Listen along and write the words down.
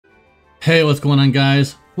Hey, what's going on,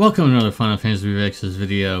 guys? Welcome to another Final Fantasy VX's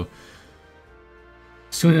video.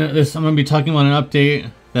 Soon I'm going to be talking about an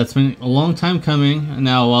update that's been a long time coming.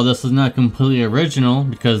 Now, while this is not completely original,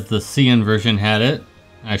 because the CN version had it,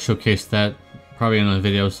 I showcased that probably in a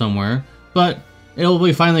video somewhere, but it will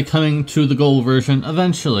be finally coming to the gold version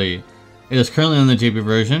eventually. It is currently on the JB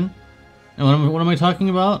version. And what am I talking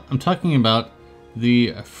about? I'm talking about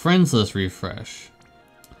the friends list refresh.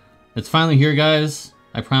 It's finally here, guys.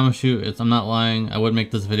 I promise you, I'm not lying. I would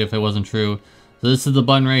make this video if it wasn't true. So this is the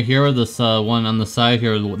button right here, this one on the side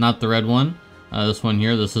here, not the red one. This one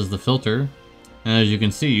here, this is the filter. And as you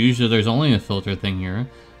can see, usually there's only a filter thing here.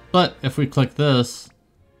 But if we click this,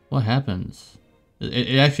 what happens?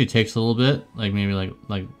 It actually takes a little bit, like maybe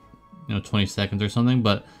like 20 seconds or something,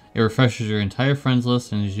 but it refreshes your entire friends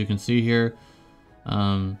list. And as you can see here,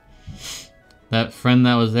 that friend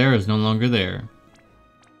that was there is no longer there.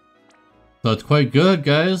 So it's quite good,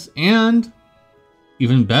 guys, and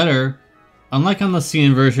even better, unlike on the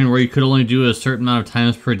CN version where you could only do a certain amount of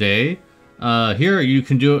times per day, here you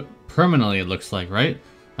can do it permanently, it looks like, right?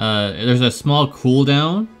 There's a small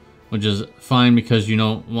cooldown, which is fine because you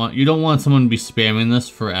don't want someone to be spamming this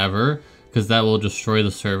forever, because that will destroy the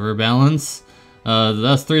server balance.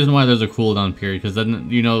 That's the reason why there's a cooldown period, because then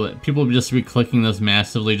people will just be clicking this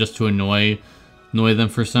massively just to annoy them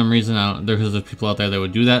for some reason. There's people out there that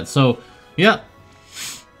would do that. So yeah,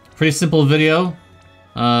 pretty simple video.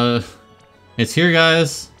 It's here,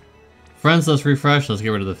 guys. Friends list refresh. Let's get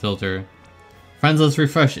rid of the filter. Friends list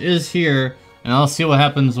refresh is here, and I'll see what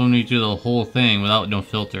happens when we do the whole thing without no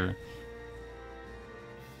filter.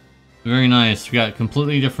 Very nice. We got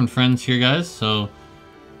completely different friends here, guys. So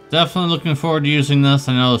definitely looking forward to using this.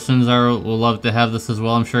 I know Sinzar will love to have this as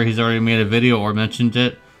well. I'm sure he's already made a video or mentioned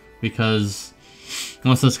it, because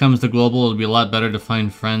once this comes to global, it'll be a lot better to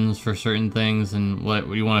find friends for certain things and what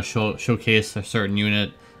you want to showcase a certain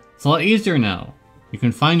unit. It's a lot easier now. You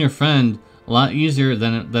can find your friend a lot easier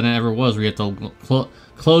than it ever was, where you have to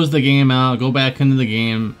close the game out, go back into the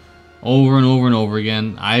game over and over and over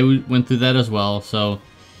again. I went through that as well. So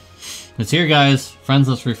it's here, guys. Friends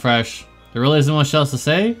list refresh. There really isn't much else to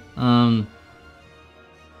say,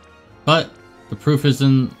 but the proof is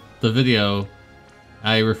in the video.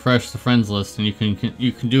 I refreshed the friends list, and you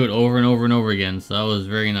can do it over and over and over again. So that was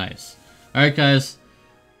very nice. All right, guys.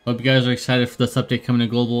 Hope you guys are excited for this update coming to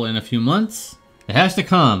global in a few months. It has to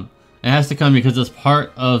come. It has to come because it's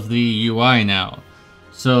part of the UI now.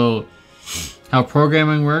 So how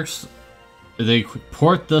programming works, they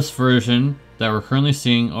port this version that we're currently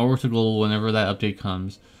seeing over to global whenever that update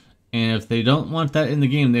comes. And if they don't want that in the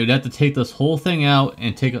game, they would have to take this whole thing out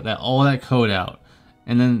and take all that code out.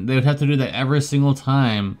 And then they would have to do that every single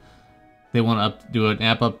time they want to do an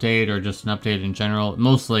app update or just an update in general.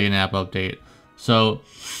 Mostly an app update. So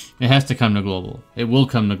it has to come to global. It will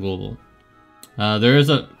come to global. There is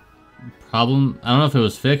a problem. I don't know if it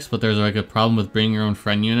was fixed, but there's like a problem with bringing your own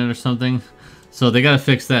friend unit or something. So they got to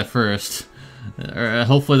fix that first.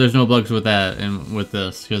 Hopefully there's no bugs with that and with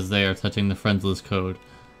this, because they are touching the friends list code.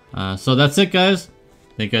 So that's it, guys.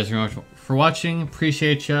 Thank you guys very much for watching.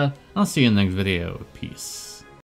 Appreciate ya. I'll see you in the next video. Peace.